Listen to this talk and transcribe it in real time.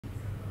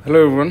Hello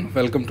everyone,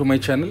 welcome to my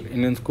channel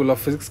Indian School of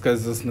Physics.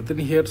 Guys, this is Nitin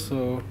here.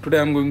 So today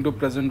I'm going to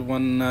present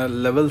one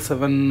level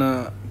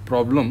 7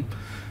 problem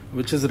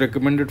which is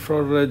recommended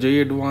for JEE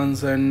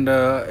Advanced and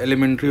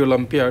elementary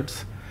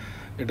Olympiads.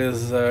 It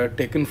is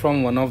taken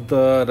from one of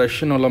the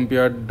Russian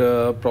Olympiad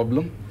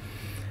problem,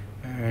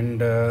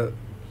 and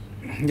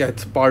yeah,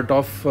 it's part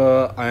of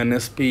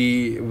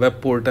Insp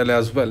web portal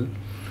as well.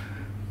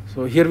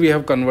 So here we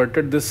have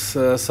converted this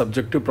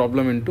subjective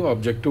problem into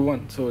objective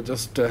one. So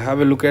just have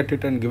a look at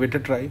it and give it a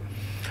try.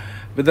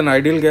 With an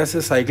ideal gas,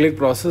 a cyclic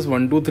process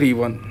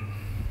 1231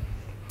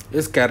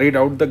 is carried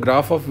out, the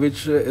graph of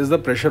which is the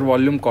pressure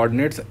volume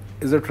coordinates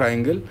is a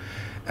triangle,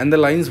 and the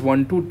lines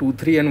 1, 2, 2,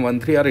 3 and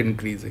 1, 3 are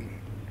increasing.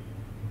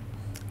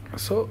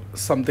 So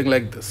something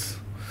like this.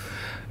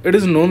 It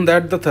is known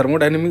that the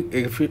thermodynamic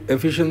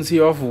efficiency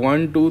of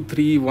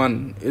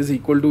 1231 is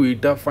equal to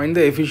eta. Find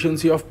the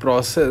efficiency of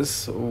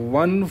process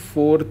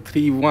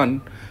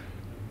 1431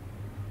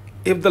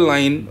 if the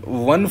line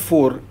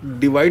 14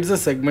 divides the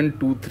segment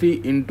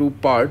 23 into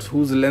parts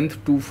whose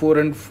length 24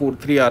 and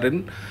 43 are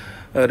in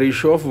a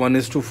ratio of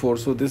 1:4.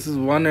 So this is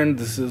 1 and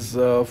this is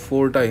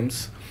 4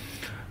 times.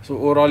 So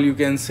overall you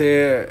can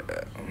say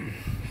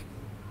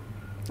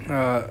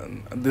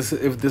this,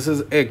 if this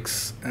is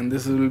x and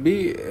this will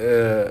be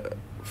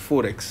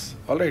 4x.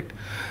 all right.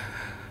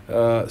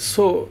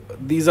 So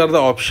these are the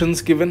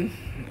options given.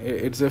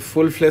 It's a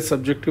full-fledged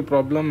subjective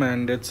problem,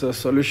 and its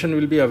solution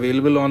will be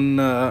available on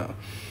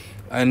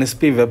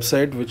Insp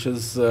website, which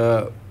is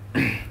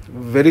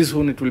very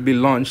soon it will be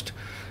launched,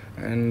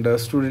 and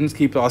students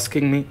keep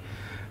asking me.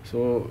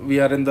 So we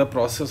are in the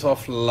process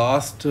of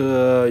last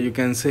you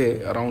can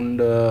say around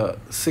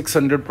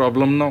 600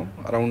 problem now.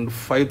 Around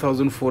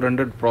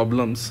 5,400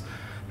 problems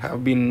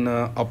have been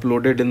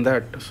uploaded in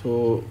that.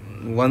 So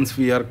once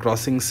we are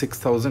crossing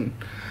 6,000,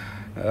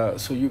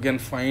 so you can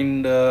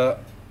find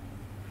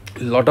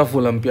lot of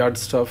Olympiad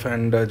stuff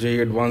and JEE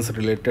Advanced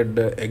related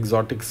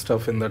exotic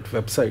stuff in that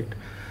website.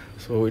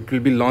 So it will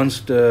be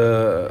launched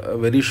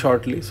very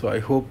shortly. So I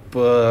hope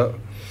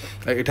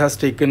it has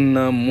taken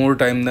more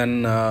time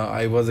than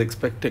I was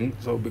expecting.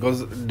 So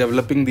because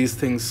developing these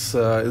things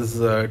is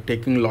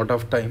taking a lot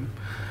of time,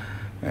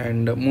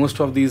 and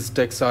most of these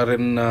texts are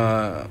in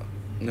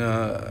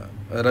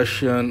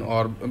Russian,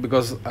 or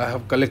because I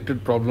have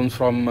collected problems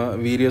from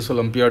various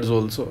Olympiads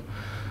also.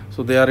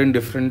 So they are in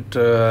different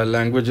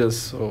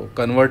languages. So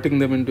converting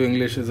them into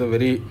English is a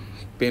very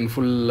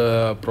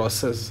painful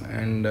process,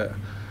 and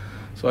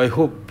so I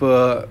hope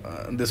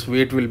this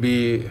wait will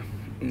be,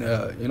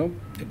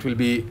 it will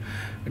be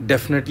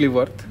definitely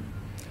worth.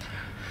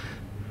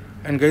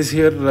 And guys,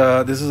 here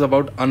this is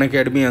about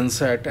Unacademy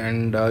Unsat,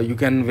 and you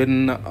can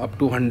win up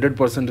to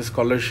 100%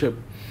 scholarship,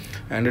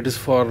 and it is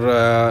for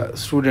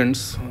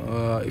students.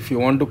 If you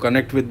want to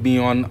connect with me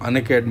on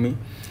Unacademy,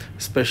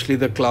 especially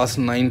the class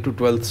 9 to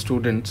 12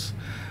 students,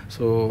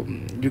 so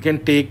you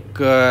can take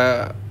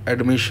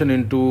admission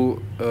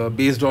into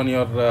based on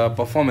your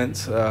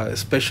performance.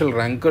 Special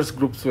rankers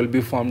groups will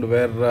be formed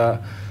where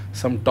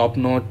some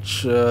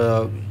top-notch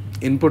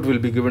input will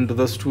be given to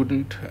the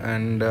student,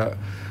 and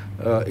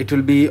it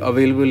will be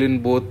available in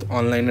both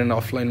online and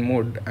offline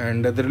mode.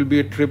 And there will be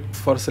a trip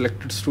for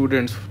selected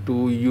students to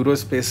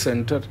Eurospace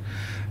Center,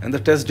 and the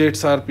test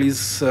dates are,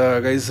 please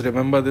guys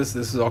remember this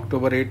is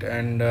October 8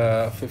 and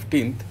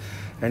 15th,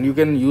 and you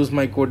can use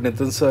my code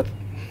Nitin sir,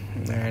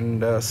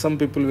 and some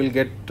people will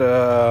get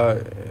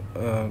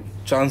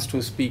chance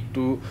to speak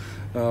to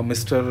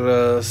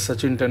Mr.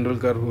 Sachin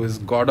Tendulkar, who is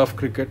god of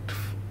cricket,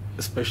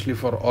 especially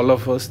for all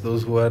of us,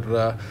 those who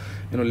are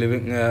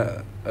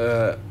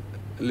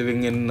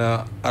living in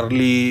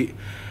early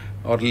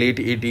or late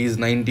 80s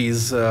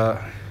 90s,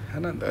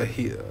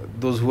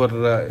 those who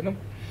are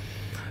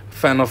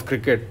fan of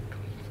cricket.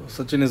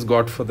 So Sachin is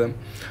god for them.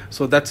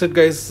 So that's it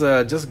guys,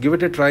 just give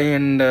it a try,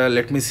 and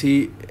let me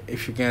see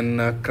if you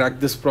can crack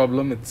this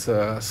problem. It's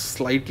a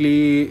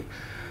slightly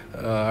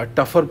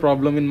tougher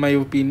problem in my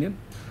opinion,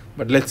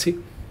 but let's see.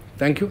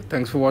 Thank you,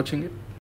 thanks for watching it.